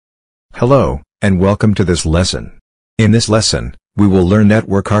Hello, and welcome to this lesson. In this lesson, we will learn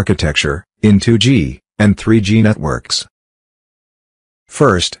network architecture in 2G and 3G networks.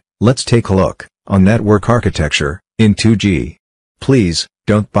 First, let's take a look on network architecture in 2G. Please,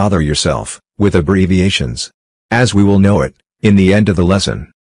 don't bother yourself with abbreviations, as we will know it in the end of the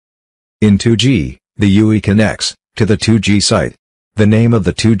lesson. In 2G, the UE connects to the 2G site. The name of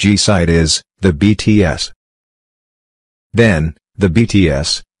the 2G site is the BTS. Then, the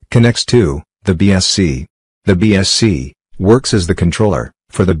BTS connects to the BSC. The BSC works as the controller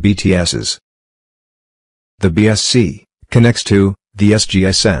for the BTSs. The BSC connects to the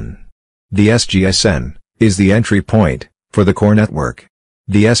SGSN. The SGSN is the entry point for the core network.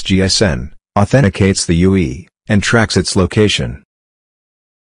 The SGSN authenticates the UE and tracks its location.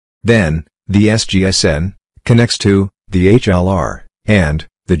 Then, the SGSN connects to the HLR and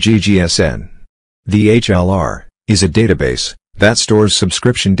the GGSN. The HLR is a database that stores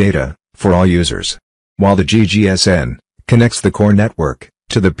subscription data for all users, while the GGSN connects the core network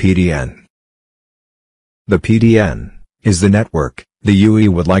to the PDN. The PDN is the network the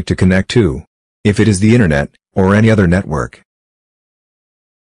UE would like to connect to, if it is the Internet or any other network.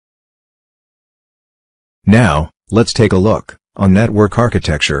 Now, let's take a look on network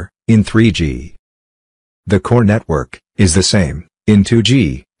architecture in 3G. The core network is the same in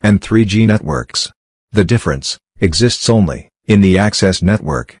 2G and 3G networks. The difference exists only in the access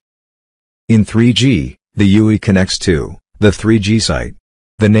network. In 3G, the UE connects to the 3G site.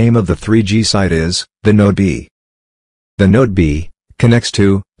 The name of the 3G site is the node B. The node B connects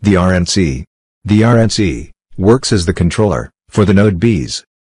to the RNC. The RNC works as the controller for the node Bs.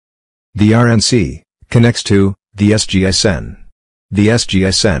 The RNC connects to the SGSN. The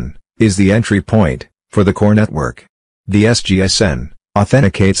SGSN is the entry point for the core network. The SGSN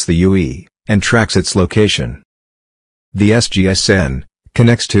authenticates the UE and tracks its location. The SGSN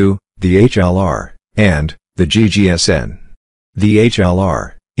connects to the HLR and the GGSN. The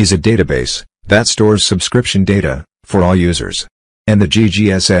HLR is a database that stores subscription data for all users, and the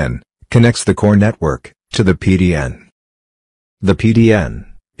GGSN connects the core network to the PDN. The PDN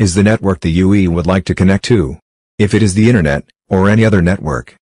is the network the UE would like to connect to, if it is the Internet or any other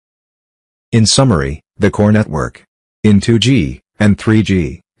network. In summary, the core network in 2G and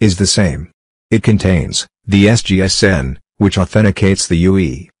 3G is the same. It contains the SGSN, which authenticates the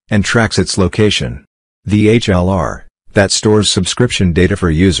UE and tracks its location, the HLR that stores subscription data for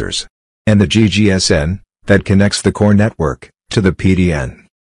users, and the GGSN that connects the core network to the PDN.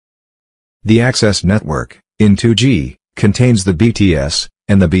 The access network in 2G contains the BTS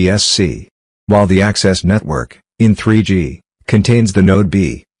and the BSC, while the access network in 3G contains the node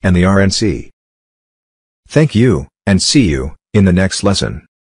B and the RNC. Thank you, and see you in the next lesson.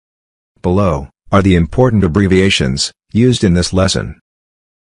 Below are the important abbreviations used in this lesson.